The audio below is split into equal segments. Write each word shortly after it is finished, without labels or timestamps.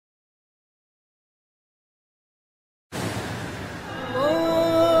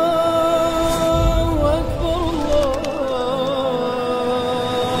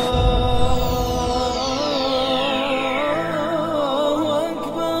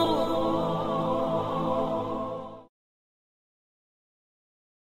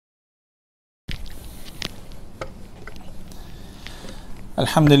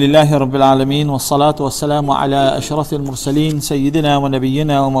الحمد لله رب العالمين والصلاة والسلام على أشرف المرسلين سيدنا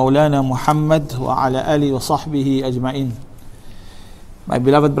ونبينا ومولانا محمد وعلى آله وصحبه أجمعين. My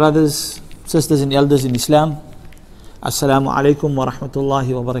beloved brothers, sisters and elders in Islam, Assalamu alaikum wa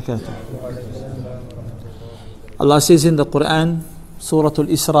rahmatullahi wa barakatuh. Allah says in the Quran, Surah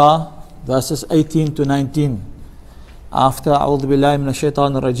Al-Isra, verses 18 to 19, after أعوذ بالله من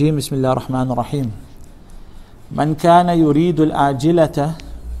الشيطان الرجيم بسم الله الرحمن الرحيم. من كان يريد العاجلة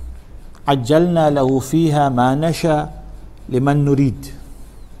عجلنا له فيها ما نشاء لمن نريد.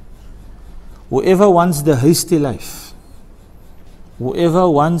 Whoever wants the hasty life, whoever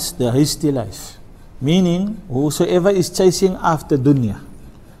wants the hasty life, meaning whosoever is chasing after dunya,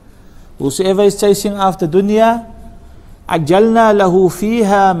 whosoever is chasing after dunya, عجلنا له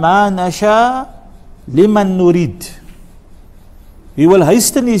فيها ما نشاء لمن نريد. We will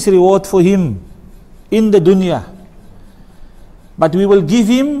hasten his reward for him in the dunya, but we will give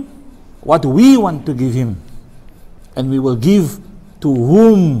him what we want to give him, and we will give to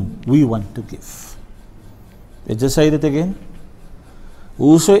whom we want to give. Let's just say that again.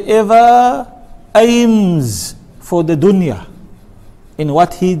 Whosoever aims for the dunya in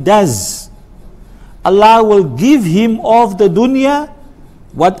what he does, Allah will give him of the dunya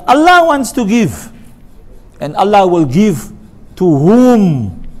what Allah wants to give, and Allah will give to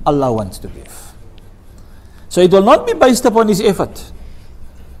whom Allah wants to give. So it will not be based upon his effort.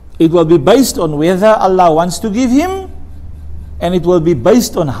 It will be based on whether Allah wants to give him, and it will be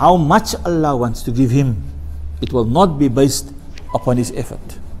based on how much Allah wants to give him. It will not be based upon his effort.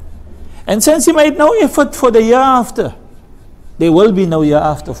 And since he made no effort for the year after, there will be no year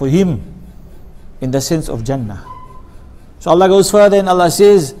after for him in the sense of Jannah. So Allah goes further and Allah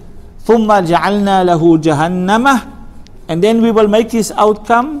says, ثُمَّ جَعَلْنَا لَهُ جَهَنَّمَ, and then we will make his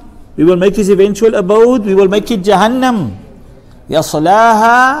outcome, we will make his eventual abode, we will make it Jahannam.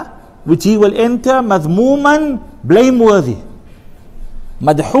 يَصْلَاهَا, which he will enter, مَذْمُومًا, blameworthy,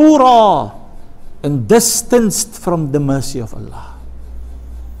 مَدْحُورًا, and distanced from the mercy of Allah.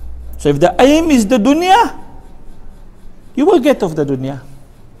 So if the aim is the dunya, you will get of the dunya,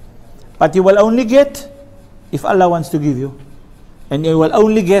 but you will only get if Allah wants to give you, and you will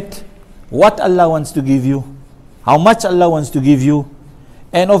only get what Allah wants to give you, how much Allah wants to give you,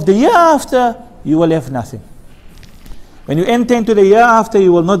 and of the year after you will have nothing. When you enter into the year after,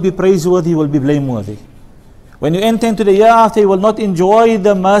 you will not be praiseworthy, you will be blameworthy. When you enter into the year after, you will not enjoy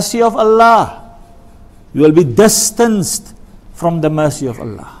the mercy of Allah, you will be distanced from the mercy of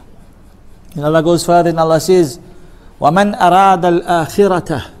Allah. And Allah goes further and Allah says, وَمَنْ أَرَادَ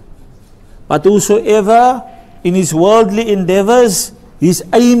الْآخِرَةَ, but whosoever in his worldly endeavors, his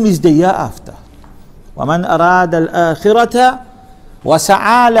aim is the year after. وَمَنْ أَرَادَ الْآخِرَةَ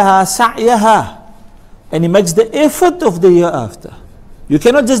وَسَعَى لَهَا سَعْيَهَا, and he makes the effort of the year after. You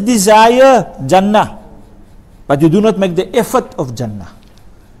cannot just desire Jannah, but you do not make the effort of Jannah.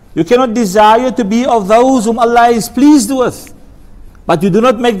 You cannot desire to be of those whom Allah is pleased with, but you do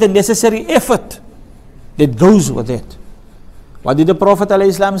not make the necessary effort that goes with it. What did the Prophet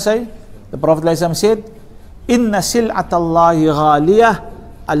ﷺ say? The Prophet ﷺ said, إِنَّ سِلْعَةَ اللَّهِ غَالِيَةً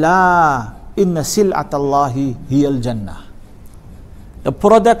أَلَا إِنَّ سِلْعَةَ اللَّهِ هِيَ الْجَنَّةِ. The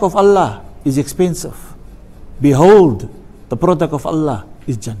product of Allah is expensive. Behold, the product of Allah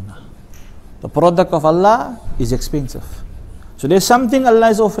is Jannah. The product of Allah is expensive. So there's something Allah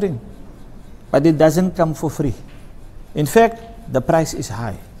is offering, but it doesn't come for free. In fact, the price is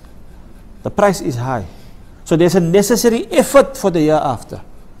high. The price is high. So there's a necessary effort for the year after.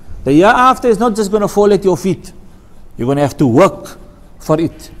 The year after is not just going to fall at your feet. You're going to have to work for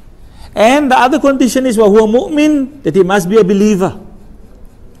it. And the other condition is وَهُوَ مُؤْمِن, that he must be a believer.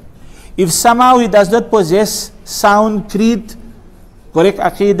 If somehow he does not possess sound creed, correct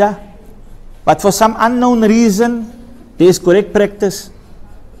aqidah, but for some unknown reason there is correct practice,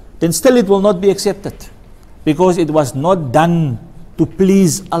 then still it will not be accepted, because it was not done to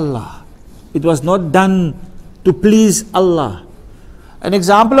please Allah. It was not done to please Allah. An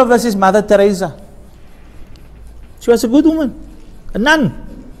example of this is Mother Teresa. She was a good woman, a nun,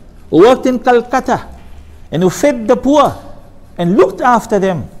 who worked in Calcutta and who fed the poor and looked after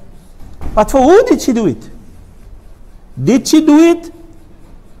them. But for who did she do it? Did she do it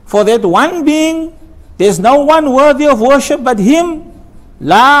for that one being? There's no one worthy of worship but him.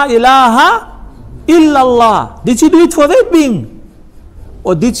 La ilaha illallah. Did she do it for that being?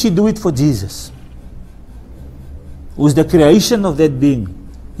 Or did she do it for Jesus, who's the creation of that being?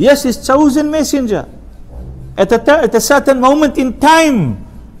 Yes, his chosen messenger at a certain moment in time,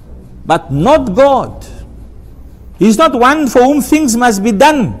 but not God. He's not one for whom things must be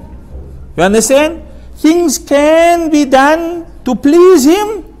done. You understand? Things can be done to please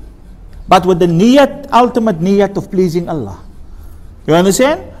Him, but with the niyat, ultimate niyat of pleasing Allah. You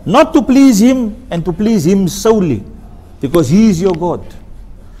understand? Not to please Him and to please Him solely, because He is your God.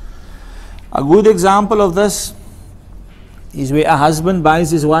 A good example of this is where a husband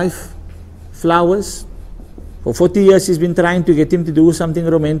buys his wife flowers. For 40 years he's been trying to get him to do something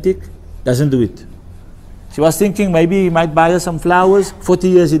romantic, doesn't do it. She was thinking maybe he might buy her some flowers, 40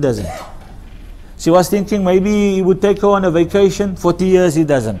 years he doesn't. She was thinking maybe he would take her on a vacation, 40 years he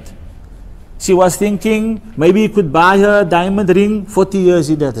doesn't. She was thinking maybe he could buy her a diamond ring, 40 years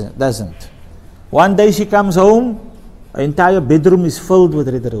he doesn't. One day she comes home, her entire bedroom is filled with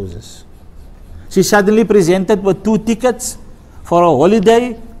red roses. She's suddenly presented with 2 tickets for a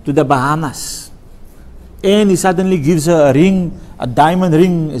holiday to the Bahamas. And he suddenly gives her a ring, a diamond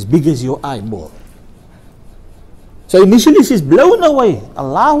ring as big as your eyeball. So initially she's blown away.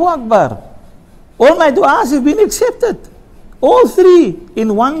 Allahu Akbar. All my du'as have been accepted. All 3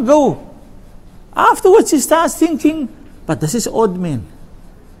 in one go. Afterwards she starts thinking, but this is odd, man.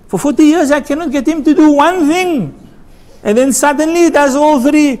 For 40 years I cannot get him to do one thing. And then suddenly he does all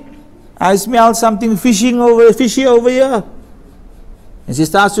 3. I smell something fishy over here. And she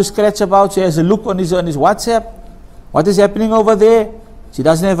starts to scratch about. She has a look on his WhatsApp. What is happening over there? She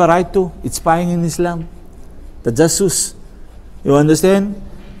doesn't have a right to. It's spying in Islam. The jasus. You understand?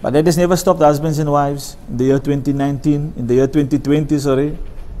 But that has never stopped husbands and wives in the year 2019, in the year 2020, sorry.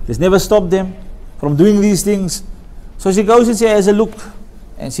 It's never stopped them from doing these things. So she goes and she has a look.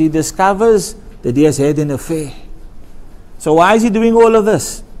 And she discovers that he has had an affair. So why is he doing all of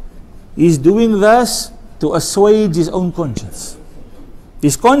this? He's doing this to assuage his own conscience.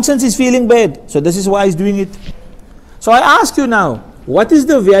 His conscience is feeling bad, so this is why he's doing it. So I ask you now, what is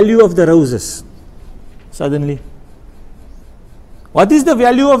the value of the roses? Suddenly. What is the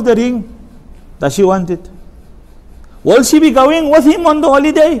value of the ring? Does she want it? Will she be going with him on the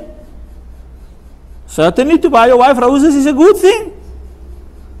holiday? Certainly to buy your wife roses is a good thing.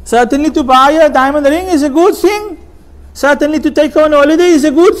 Certainly to buy a diamond ring is a good thing. Certainly to take her on holiday is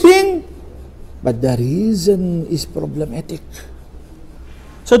a good thing. But the reason is problematic.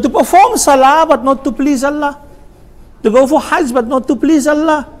 So to perform salah but not to please Allah. To go for hajj but not to please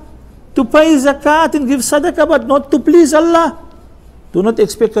Allah. To pay zakat and give sadaqah but not to please Allah. Do not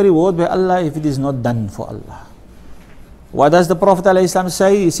expect a reward by Allah if it is not done for Allah. What does the Prophet ﷺ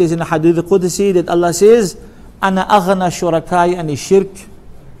say? He says in the Hadith al-Qudsi that Allah says, Ana aghna shurakai ani shirk.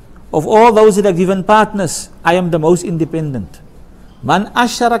 Of all those that are given partners, I am the most independent. Man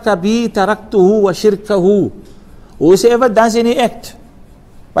ashraka bi taraktuhu wa shirkahu. Whosoever does any act,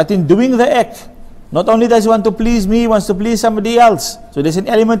 but in doing the act, not only does he want to please me, he wants to please somebody else. So there's an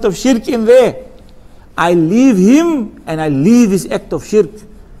element of shirk in there. I leave him and I leave his act of shirk.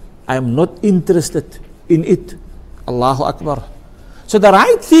 I am not interested in it. Allahu Akbar. So the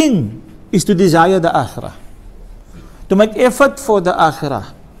right thing is to desire the akhirah. To make effort for the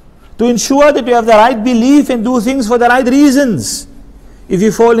akhirah. To ensure that you have the right belief and do things for the right reasons. If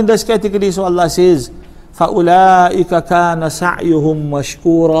you fall in this category, so Allah says, فَأُولَٰئِكَ كَانَ سَعْيُهُمْ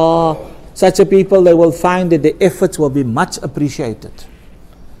مَشْكُورًا. Such a people, they will find that the efforts will be much appreciated.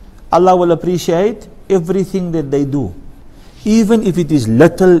 Allah will appreciate everything that they do, even if it is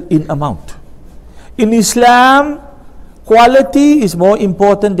little in amount. In Islam, quality is more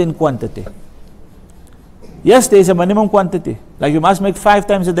important than quantity. Yes, there is a minimum quantity. Like you must make 5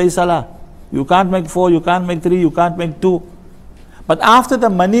 times a day salah. You can't make 4, you can't make 3, you can't make 2. But after the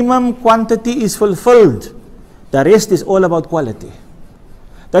minimum quantity is fulfilled, the rest is all about quality.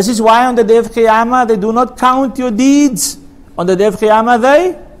 This is why on the day of Qiyamah, they do not count your deeds. On the day of Qiyamah,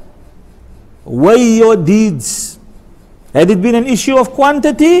 they weigh your deeds. Had it been an issue of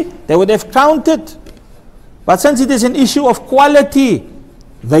quantity, they would have counted. But since it is an issue of quality,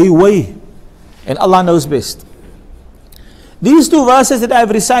 they weigh. And Allah knows best. These 2 verses that I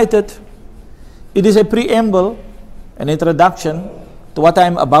have recited, it is a preamble, an introduction to what I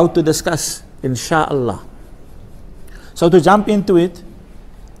am about to discuss, insha'Allah. So to jump into it,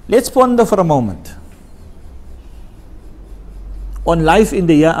 let's ponder for a moment on life in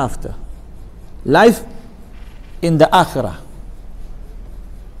the year after. Life in the akhirah.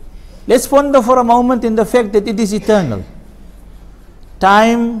 Let's ponder for a moment in the fact that it is eternal.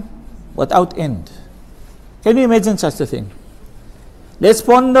 Time without end. Can you imagine such a thing? Let's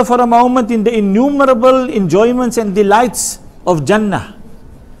ponder for a moment in the innumerable enjoyments and delights of Jannah.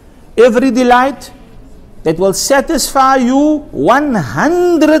 Every delight that will satisfy you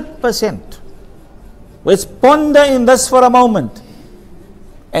 100%. Let's ponder in this for a moment.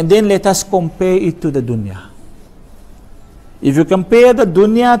 And then let us compare it to the dunya. If you compare the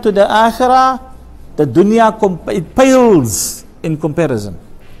dunya to the akhirah, the dunya it pales in comparison.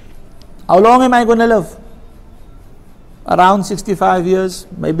 How long am I going to live? Around 65 years,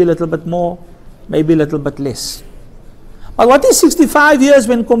 maybe a little bit more, maybe a little bit less. But what is 65 years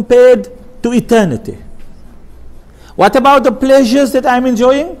when compared to eternity? What about the pleasures that I'm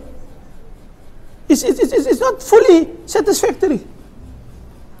enjoying? It's not fully satisfactory.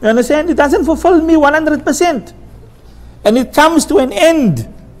 You understand? It doesn't fulfill me 100%. And it comes to an end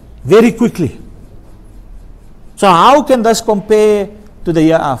very quickly. So how can this compare to the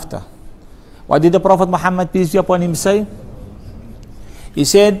year after? What did the Prophet Muhammad, peace be upon him, say? He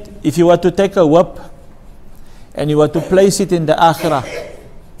said, if you were to take a whip and you were to place it in the Akhirah,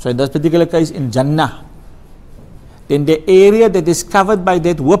 so in this particular case in Jannah, then the area that is covered by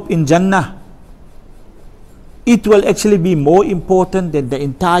that whip in Jannah, it will actually be more important than the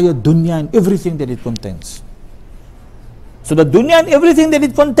entire dunya and everything that it contains. So the dunya and everything that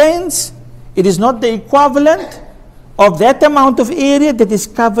it contains, it is not the equivalent of that amount of area that is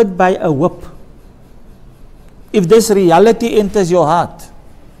covered by a whip. If this reality enters your heart,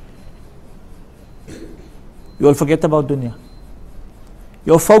 you will forget about dunya.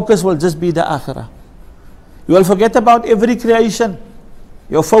 Your focus will just be the akhirah. You will forget about every creation.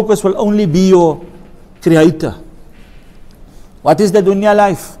 Your focus will only be your creator. What is the dunya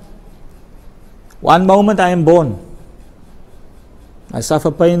life? One moment I am born. I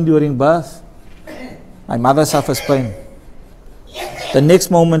suffer pain during birth. My mother suffers pain. The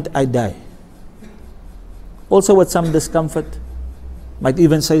next moment I die. Also with some discomfort. Might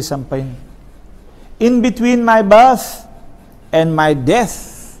even say some pain. In between my birth and my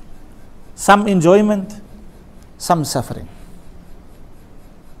death, some enjoyment, some suffering.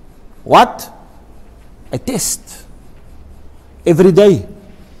 What? A test. Every day.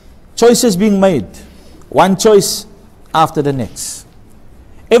 Choices being made. One choice after the next.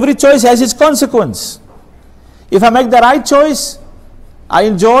 Every choice has its consequence. If I make the right choice, I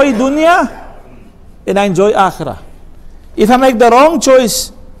enjoy dunya and I enjoy akhirah. If I make the wrong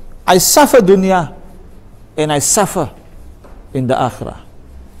choice, I suffer dunya and I suffer in the akhirah.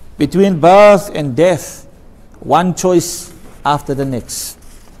 Between birth and death, one choice after the next.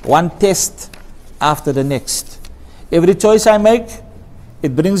 One test after the next. Every choice I make,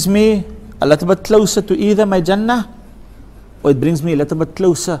 it brings me a little bit closer to either my Jannah or it brings me a little bit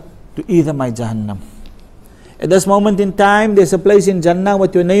closer to either my Jahannam. At this moment in time, there's a place in Jannah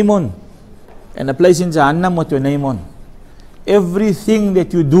with your name on and a place in Jahannam with your name on. Everything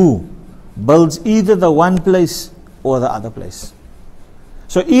that you do builds either the one place or the other place.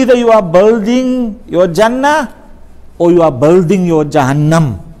 So either you are building your Jannah or you are building your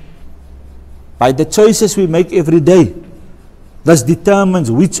Jahannam. By the choices we make every day, this determines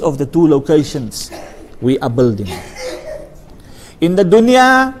which of the two locations we are building. In the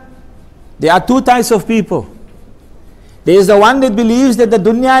dunya, there are two types of people. There is the one that believes that the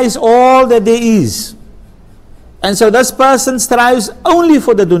dunya is all that there is. And so this person strives only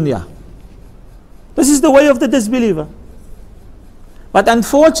for the dunya. This is the way of the disbeliever. But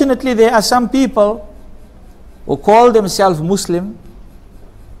unfortunately, there are some people who call themselves Muslim.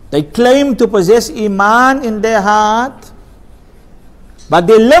 They claim to possess Iman in their heart, but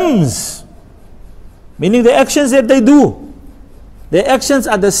their limbs, meaning the actions that they do, their actions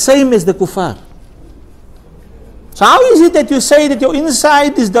are the same as the kuffar. So how is it that you say that your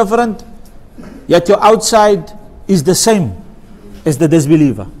inside is different, yet your outside is the same as the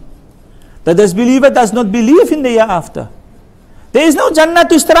disbeliever? The disbeliever does not believe in the year after. There is no Jannah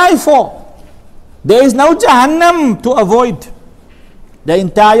to strive for. There is no Jahannam to avoid. The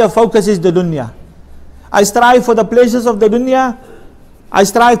entire focus is the dunya. I strive for the pleasures of the dunya. I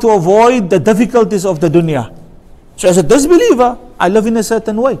strive to avoid the difficulties of the dunya. So as a disbeliever, I live in a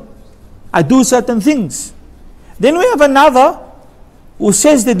certain way. I do certain things. Then we have another who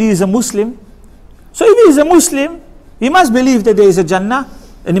says that he is a Muslim. So if he is a Muslim, he must believe that there is a Jannah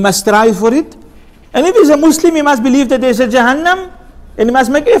and he must strive for it. And if he is a Muslim, he must believe that there is a Jahannam and he must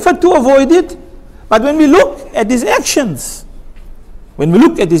make effort to avoid it. But when we look at his actions, when we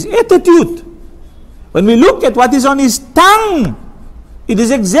look at his attitude, when we look at what is on his tongue, it is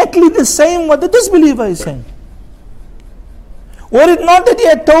exactly the same what the disbeliever is saying. Were it not that he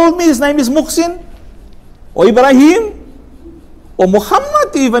had told me his name is Muhsin, or Ibrahim, or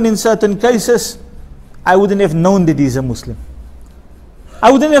Muhammad even in certain cases, I wouldn't have known that he is a Muslim.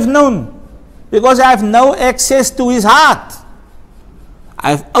 I wouldn't have known, because I have no access to his heart.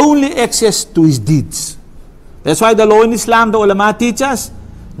 I have only access to his deeds. That's why the law in Islam, the ulama teach us,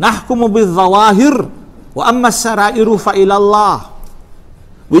 نَحْكُمُ بِالظَّوَاهِرِ وَأَمَّا السَّرَائِرُ فَإِلَى اللَّهِ.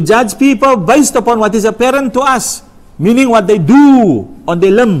 We judge people based upon what is apparent to us, meaning what they do on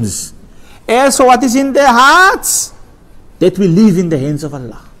their limbs. As for what is in their hearts, that we live in the hands of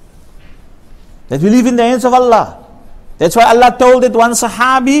Allah. That we live in the hands of Allah. That's why Allah told that one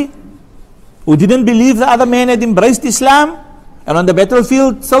Sahabi who didn't believe the other man had embraced Islam and on the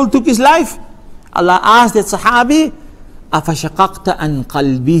battlefield still took his life. Allah asked that Sahabi, أَفَشَقَقْتَ عَنْ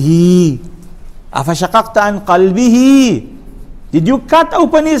قَلْبِهِ أَفَشَقَقْتَ عَنْ قَلْبِهِ Did you cut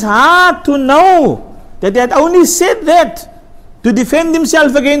open his heart to know that he had only said that to defend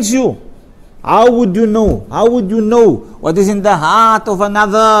himself against you? How would you know? How would you know what is in the heart of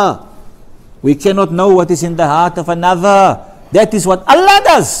another? We cannot know what is in the heart of another. That is what Allah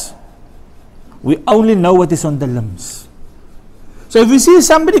does. We only know what is on the limbs. So if we see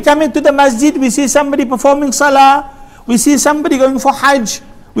somebody coming to the masjid, we see somebody performing salah, we see somebody going for hajj,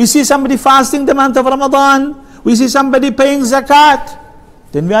 we see somebody fasting the month of Ramadan, we see somebody paying zakat,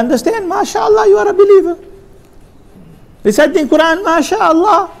 then we understand, mashallah, you are a believer. Reciting Quran,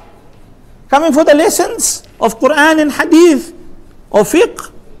 mashallah. Coming for the lessons of Quran and hadith, or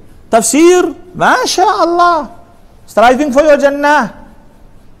fiqh, tafsir, mashallah. Striving for your Jannah.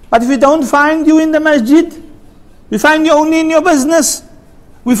 But if we don't find you in the masjid, we find you only in your business,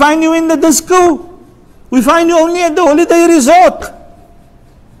 we find you in the disco, we find you only at the holiday resort,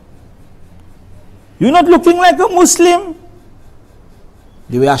 you're not looking like a Muslim,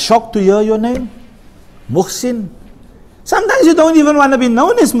 we are shocked to hear your name, Muhsin. Sometimes you don't even want to be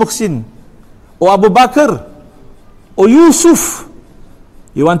known as Muhsin, or Abu Bakr, or Yusuf.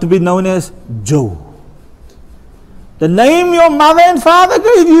 You want to be known as Joe. The name your mother and father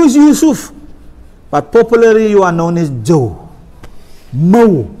gave you is Yusuf, but popularly you are known as Joe,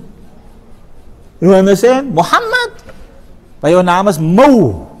 Mo. You understand? Muhammad, but your name is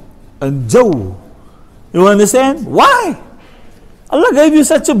Mo and Joe. You understand? Why? Allah gave you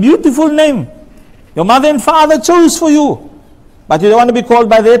such a beautiful name. Your mother and father chose for you, but you don't want to be called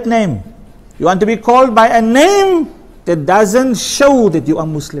by that name. You want to be called by a name that doesn't show that you are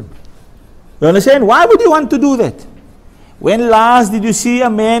Muslim. You understand? Why would you want to do that? When last did you see a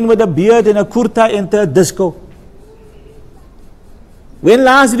man with a beard and a kurta enter a disco? When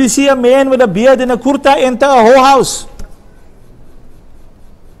last did you see a man with a beard and a kurta enter a whorehouse?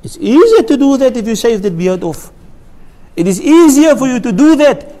 It's easier to do that if you shave that beard off. It is easier for you to do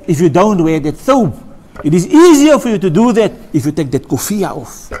that if you don't wear that thobe. It is easier for you to do that if you take that kufiya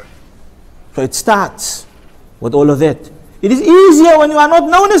off. So it starts with all of that. It is easier when you are not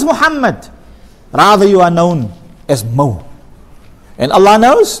known as Muhammad. Rather you are known as Mo. And Allah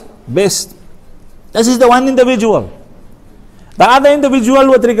knows best. This is the one individual. The other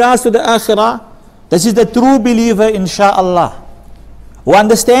individual with regards to the akhirah, this is the true believer, insha'Allah, who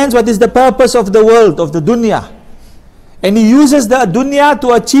understands what is the purpose of the world, of the dunya. And he uses the dunya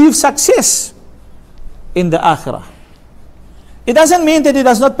to achieve success in the akhirah. It doesn't mean that he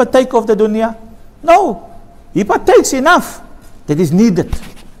does not partake of the dunya. No, he partakes enough that is needed.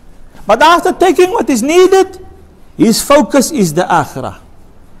 But after taking what is needed, his focus is the akhirah.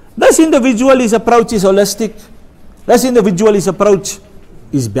 This individual, his approach is holistic. This individual, his approach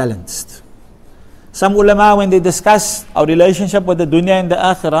is balanced. Some ulama, when they discuss our relationship with the dunya and the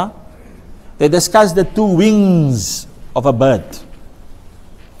akhirah, they discuss the two wings of a bird.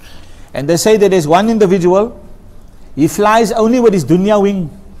 And they say that there's one individual, he flies only with his dunya wing.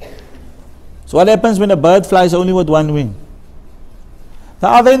 So what happens when a bird flies only with one wing? The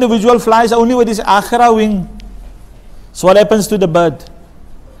other individual flies only with his akhirah wing. So what happens to the bird?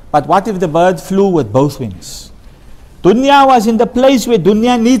 But what if the bird flew with both wings? Dunya was in the place where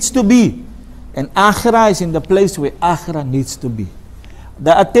dunya needs to be, and akhirah is in the place where akhirah needs to be.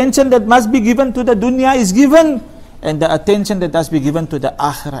 The attention that must be given to the dunya is given, and the attention that must be given to the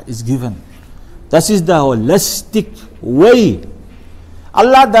akhirah is given. This is the holistic way.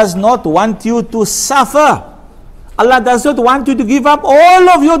 Allah does not want you to suffer. Allah does not want you to give up all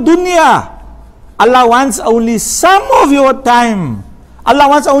of your dunya. Allah wants only some of your time. Allah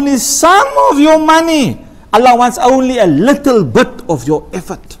wants only some of your money. Allah wants only a little bit of your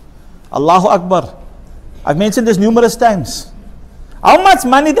effort. Allahu Akbar. I've mentioned this numerous times. How much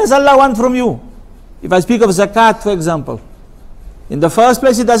money does Allah want from you? If I speak of zakat, for example, in the first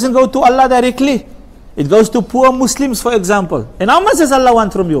place, it doesn't go to Allah directly. It goes to poor Muslims, for example. And how much does Allah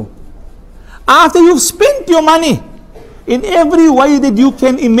want from you? After you've spent your money in every way that you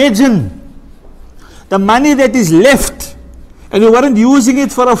can imagine, the money that is left, and you weren't using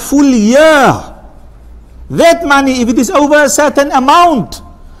it for a full year, that money, if it is over a certain amount,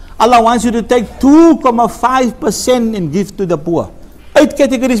 Allah wants you to take 2.5% and give to the poor. 8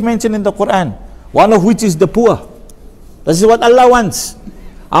 categories mentioned in the Quran, one of which is the poor. This is what Allah wants.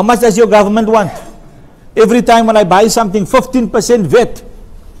 How much does your government want? Every time when I buy something, 15% VAT.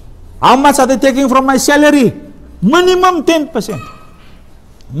 How much are they taking from my salary? Minimum 10%.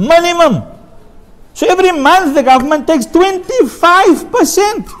 Minimum. So every month the government takes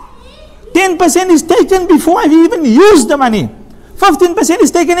 25%. 10% is taken before I even use the money. 15%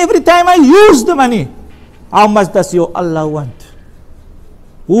 is taken every time I use the money. How much does your Allah want?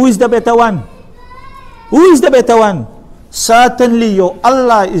 Who is the better one? Who is the better one? Certainly your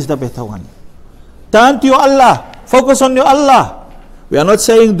Allah is the better one. Turn to your Allah. Focus on your Allah. We are not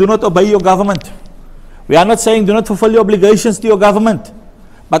saying do not obey your government. We are not saying do not fulfill your obligations to your government.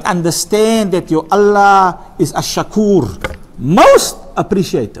 But understand that your Allah is Ash-Shakur, most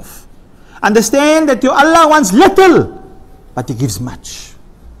appreciative. Understand that your Allah wants little, but He gives much.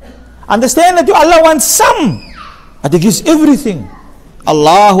 Understand that your Allah wants some, but He gives everything.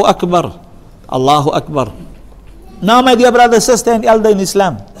 Allahu Akbar. Allahu Akbar. Now, my dear brother, sister, and elder in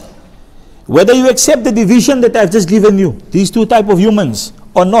Islam, whether you accept the division that I've just given you, these two types of humans,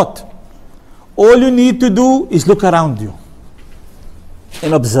 or not, all you need to do is look around you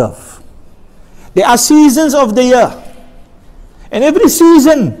and observe. There are seasons of the year, and every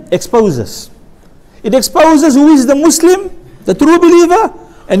season exposes. It exposes who is the Muslim, the true believer,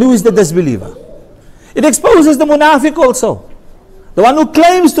 and who is the disbeliever. It exposes the munafiq also, the one who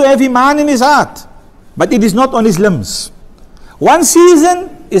claims to have iman in his heart, but it is not on his limbs. One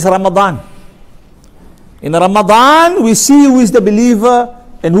season is Ramadan. In Ramadan, we see who is the believer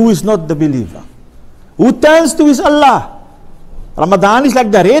and who is not the believer. Who turns to his Allah. Ramadan is like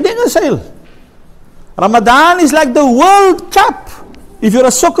the red in a sail. Ramadan is like the World Cup. If you're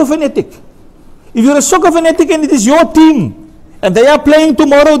a soccer fanatic, if you're a soccer fanatic and it is your team, and they are playing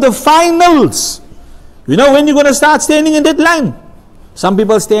tomorrow the finals, you know when you're going to start standing in that line? Some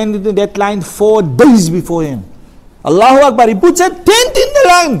people stand in that line 4 days before him. Allahu Akbar. He puts a tent in the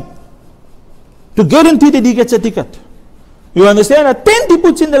line to guarantee that he gets a ticket. You understand? A tent he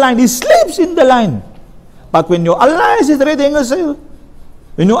puts in the line. He sleeps in the line. But when your Allah has his red hanger sale,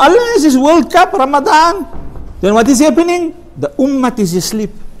 when your Allah has his World Cup, Ramadan, then what is happening? The ummah is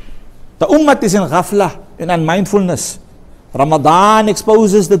asleep. The ummah is in ghaflah, in unmindfulness. Ramadan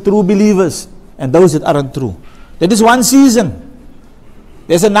exposes the true believers and those that aren't true. That is one season.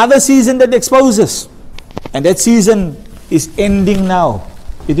 There's another season that exposes, and that season is ending now.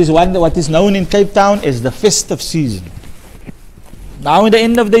 It is what is known in Cape Town as the festive season. Now in the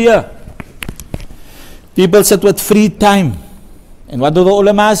end of the year, people sit with free time. And what do the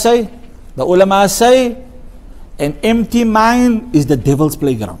ulama say? The ulama say, an empty mind is the devil's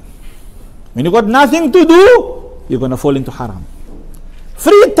playground. When you got nothing to do, you're going to fall into haram.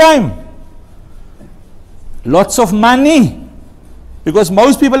 Free time. Lots of money. Because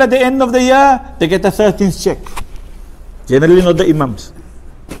most people at the end of the year, they get a 13th check. Generally not the imams.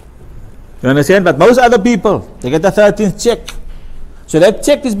 You understand? But most other people, they get a 13th check. So that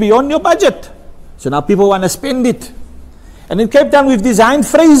check is beyond your budget. So now people want to spend it. And in Cape Town, we've designed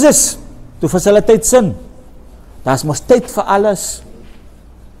phrases to facilitate sin. That's must take for alles.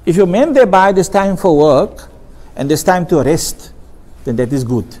 If you mean thereby there's time for work and there's time to rest, then that is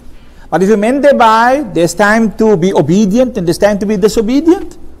good. But if you mean thereby there's time to be obedient and there's time to be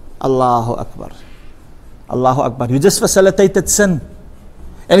disobedient, Allahu Akbar. Allahu Akbar. You just facilitated sin.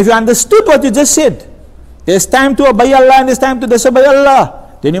 And if you understood what you just said, there's time to obey Allah and there's time to disobey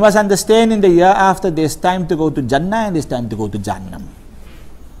Allah, then you must understand in the year after there's time to go to Jannah and there's time to go to Jahannam.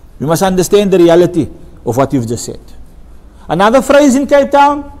 You must understand the reality of what you've just said. Another phrase in Cape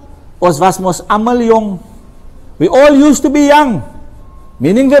Town was mos amal jong. We all used to be young.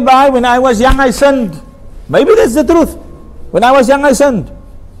 Meaning thereby, when I was young, I sinned. Maybe that's the truth. When I was young, I sinned.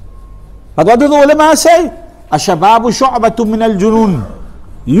 But what do the ulama say? Ashababu shu'batu min al-junun.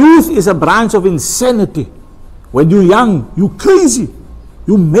 Youth is a branch of insanity. When you're young, you're crazy.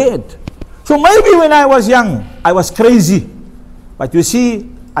 You're mad. So maybe when I was young, I was crazy. But you see,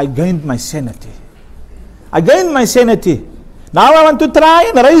 I gained my sanity. I gained my sanity. Now I want to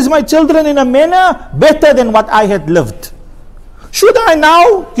try and raise my children in a manner better than what I had lived. Should I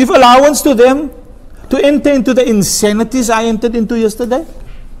now give allowance to them to enter into the insanities I entered into yesterday?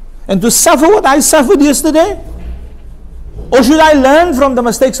 And to suffer what I suffered yesterday? Or should I learn from the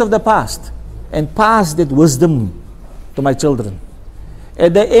mistakes of the past and pass that wisdom to my children?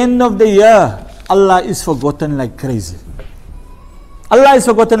 At the end of the year, Allah is forgotten like crazy. Allah is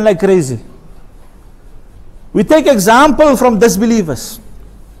forgotten like crazy. We take example from disbelievers.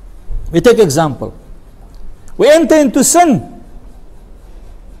 We take example. We enter into sin.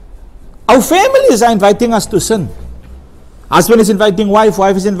 Our families are inviting us to sin. Husband is inviting wife,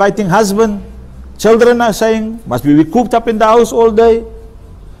 wife is inviting husband. Children are saying, must we be cooped up in the house all day?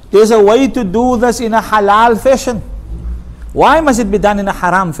 There's a way to do this in a halal fashion. Why must it be done in a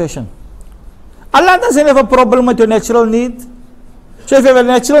haram fashion? Allah doesn't have a problem with your natural need. So if you have a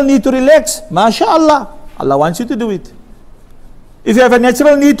natural need to relax, MashaAllah, Allah wants you to do it. If you have a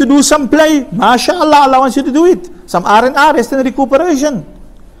natural need to do some play, MashaAllah, Allah wants you to do it. Some R&R, rest and recuperation.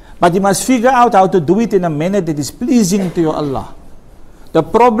 But you must figure out how to do it in a manner that is pleasing to your Allah. The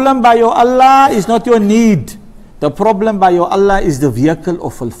problem by your Allah is not your need. The problem by your Allah is the vehicle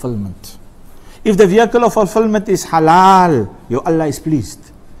of fulfillment. If the vehicle of fulfillment is halal, your Allah is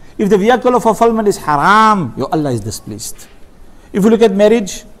pleased. If the vehicle of fulfillment is haram, your Allah is displeased. If you look at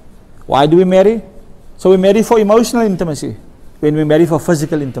marriage, why do we marry? So we marry for emotional intimacy. When we marry for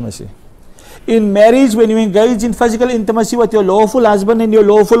physical intimacy. In marriage, when you engage in physical intimacy with your lawful husband and your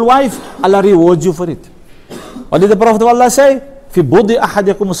lawful wife, Allah rewards you for it. What did the Prophet of Allah say? Fi budi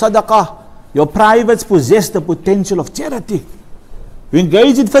ahadikum sadaqah. Your privates possess the potential of charity. You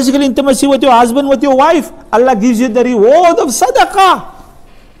engage in physical intimacy with your husband, with your wife, Allah gives you the reward of sadaqah.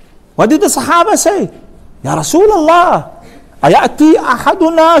 What did the Sahaba say? Ya Rasulullah, ayati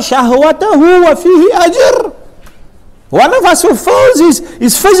ahaduna shahwatahu wa fihi ajr. One of us fulfills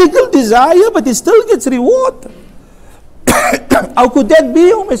his physical desire, but he still gets reward. How could that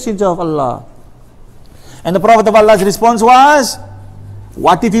be, O Messenger of Allah? And the Prophet of Allah's response was,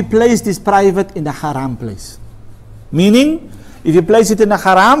 what if he placed his private in a haram place? Meaning, if you place it in a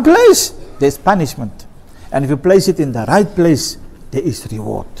haram place, there's punishment. And if you place it in the right place, there is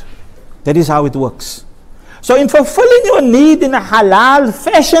reward. That is how it works. So in fulfilling your need in a halal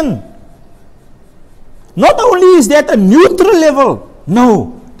fashion, not only is that a neutral level,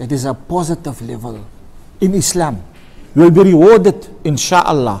 no, that is a positive level in Islam. You will be rewarded,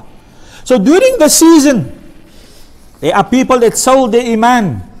 insha'Allah. So during the season, there are people that sold their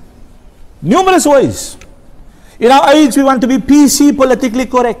iman numerous ways. In our age, we want to be PC, politically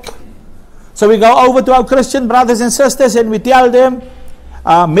correct. So we go over to our Christian brothers and sisters and we tell them,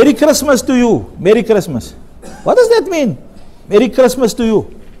 Merry Christmas to you. Merry Christmas. What does that mean? Merry Christmas to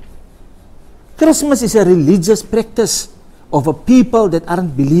you. Christmas is a religious practice of a people that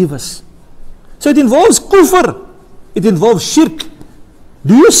aren't believers. So it involves kufr. It involves shirk.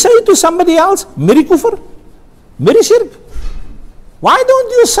 Do you say to somebody else, Merry kufr? Merry shirk? Why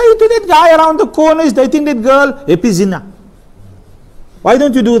don't you say to that guy around the corner is dating that girl, Happy zina? Why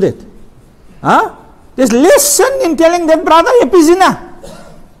don't you do that? Huh? There's less sin in telling that brother Happy zina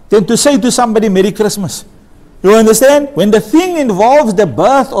than to say to somebody Merry Christmas. You understand? When the thing involves the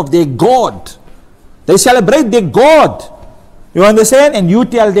birth of their God, they celebrate their God. You understand? And you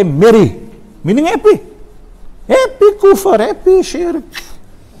tell them Merry, meaning happy. Happy kufr, happy shirk.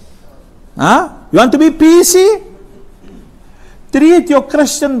 Huh? You want to be PC? Treat your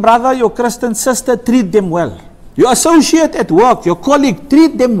Christian brother, your Christian sister, treat them well. Your associate at work, your colleague,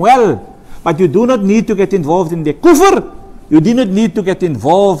 treat them well. But you do not need to get involved in their kufr. You do not need to get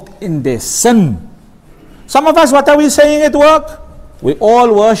involved in their sin. Some of us, what are we saying at work? We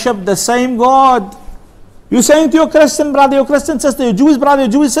all worship the same God. You're saying to your Christian brother, your Christian sister, your Jewish brother,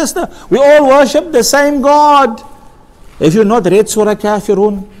 your Jewish sister, we all worship the same God. If you're not read Surah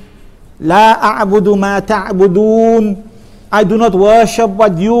Kafirun, La a'budu ma ta'budun. I do not worship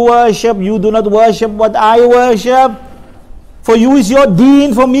what you worship. You do not worship what I worship. For you is your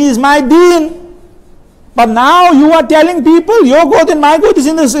deen, for me is my deen. But now you are telling people, your God and my God is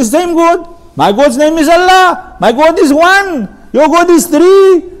in the same God. My God's name is Allah. My God is one. Your God is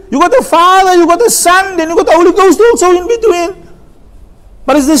three. You got the Father, you got the Son, then you got the Holy Ghost also in between.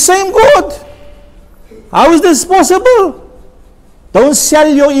 But it's the same God. How is this possible? Don't sell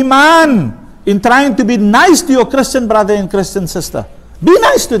your iman in trying to be nice to your Christian brother and Christian sister. Be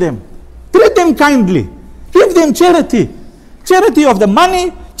nice to them. Treat them kindly. Give them charity. Charity of the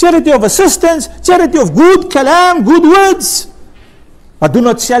money, charity of assistance, charity of good kalam, good words. But do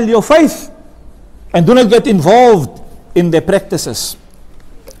not sell your faith. And do not get involved in their practices.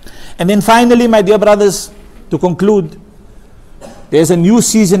 And then finally, my dear brothers, to conclude, there's a new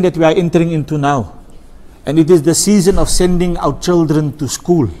season that we are entering into now. And it is the season of sending our children to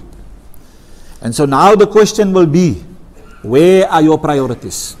school. And so now the question will be, where are your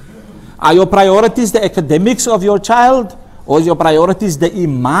priorities? Are your priorities the academics of your child? Or is your priorities the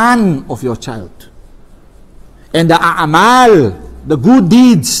iman of your child? And the a'amal, the good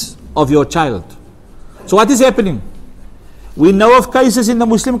deeds of your child? So what is happening? We know of cases in the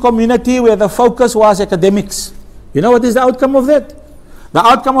Muslim community where the focus was academics. You know what is the outcome of that? The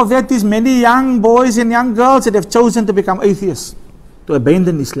outcome of that is many young boys and young girls that have chosen to become atheists, to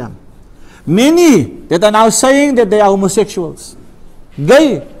abandon Islam. Many that are now saying that they are homosexuals,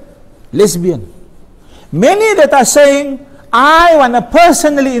 gay, lesbian. Many that are saying, I want to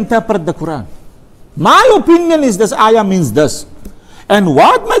personally interpret the Quran. My opinion is this ayah means this. And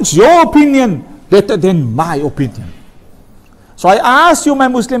what makes your opinion better than my opinion. So I ask you, my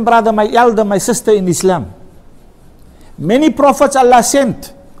Muslim brother, my elder, my sister in Islam, many prophets Allah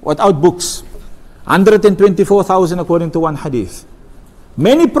sent without books, 124,000 according to one hadith.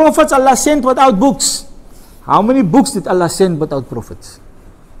 Many prophets Allah sent without books. How many books did Allah send without prophets?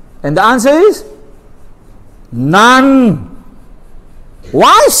 And the answer is none.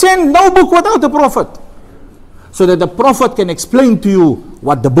 Why send no book without a prophet? So that the prophet can explain to you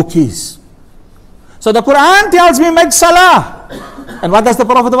what the book is. So the Quran tells me make salah. And what does the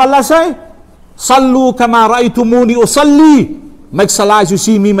Prophet of Allah say? Sallu kama ra'aytumuni usalli. Make salah as you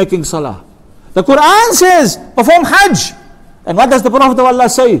see me making salah. The Quran says perform hajj. And what does the Prophet of Allah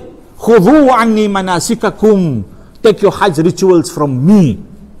say? Khudhu anni manasikakum. Take your hajj rituals from me.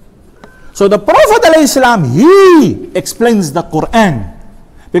 So the Prophet ﷺ, he explains the Quran.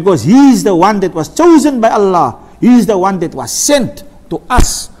 Because he is the one that was chosen by Allah. He is the one that was sent to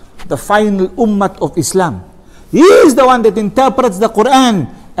us, the final ummah of Islam. He is the one that interprets the Quran,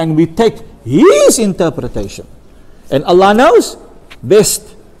 and we take his interpretation. And Allah knows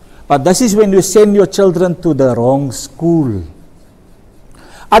best. But this is when you send your children to the wrong school.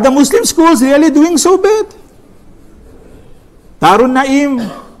 Are the Muslim schools really doing so bad? Darun Naim,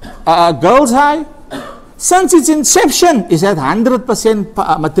 Girls High, since its inception, is at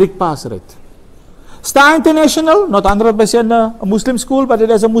 100% matric pass rate. Star International, not 100% a Muslim school, but it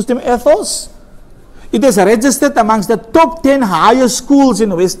has a Muslim ethos. It is registered amongst the top 10 highest schools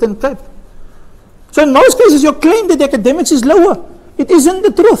in Western Cape. So in most cases, your claim that the academics is lower. It isn't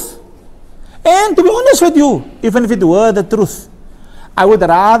the truth. And to be honest with you, even if it were the truth, I would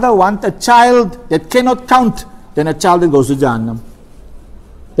rather want a child that cannot count than a child that goes to Jahannam.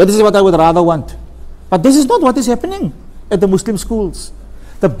 That is what I would rather want. But this is not what is happening at the Muslim schools.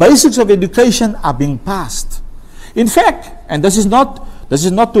 The basics of education are being passed. In fact, and this is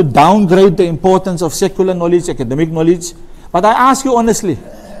not to downgrade the importance of secular knowledge, academic knowledge, but I ask you honestly,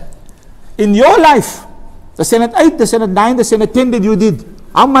 in your life, the Senate 8, the Senate 9, the Senate 10 that you did,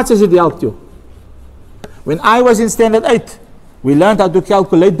 how much has it helped you? When I was in Standard 8, we learned how to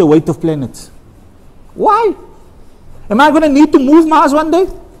calculate the weight of planets. Why? Am I going to need to move Mars one day?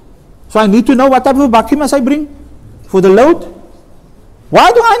 So I need to know what type of bucket must I bring for the load? Why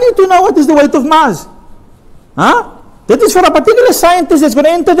do I need to know what is the weight of Mars? Huh? That is for a particular scientist that's going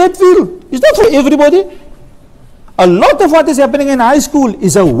to enter that field. It's not for everybody. A lot of what is happening in high school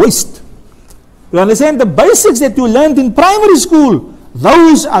is a waste. You understand? The basics that you learned in primary school,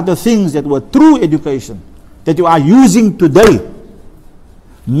 those are the things that were true education that you are using today.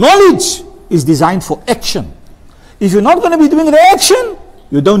 Knowledge is designed for action. If you're not going to be doing the action,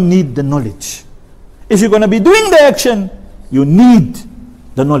 you don't need the knowledge. If you're going to be doing the action, you need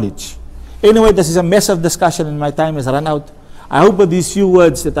the knowledge. Anyway, this is a mess of discussion and my time has run out. I hope with these few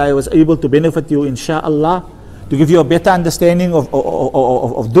words that I was able to benefit you, inshallah, to give you a better understanding of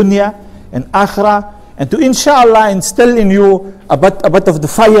dunya and akhirah, and to inshallah instill in you a bit of the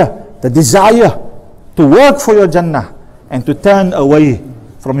fire, the desire to work for your Jannah and to turn away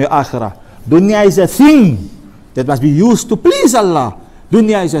from your akhirah. Dunya is a thing that must be used to please Allah.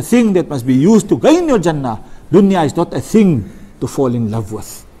 Dunya is a thing that must be used to gain your Jannah. Dunya is not a thing to fall in love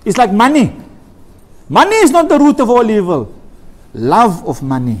with. It's like money. Money is not the root of all evil. Love of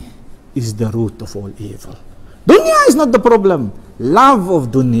money is the root of all evil. Dunya is not the problem. Love of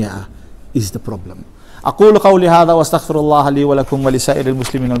dunya is the problem. أقول قولي هذا واستغفر الله لي ولكم ولسائر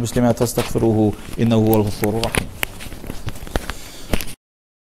المسلمين والمسلمات فاستغفروه إنه هو الغفور الرحيم.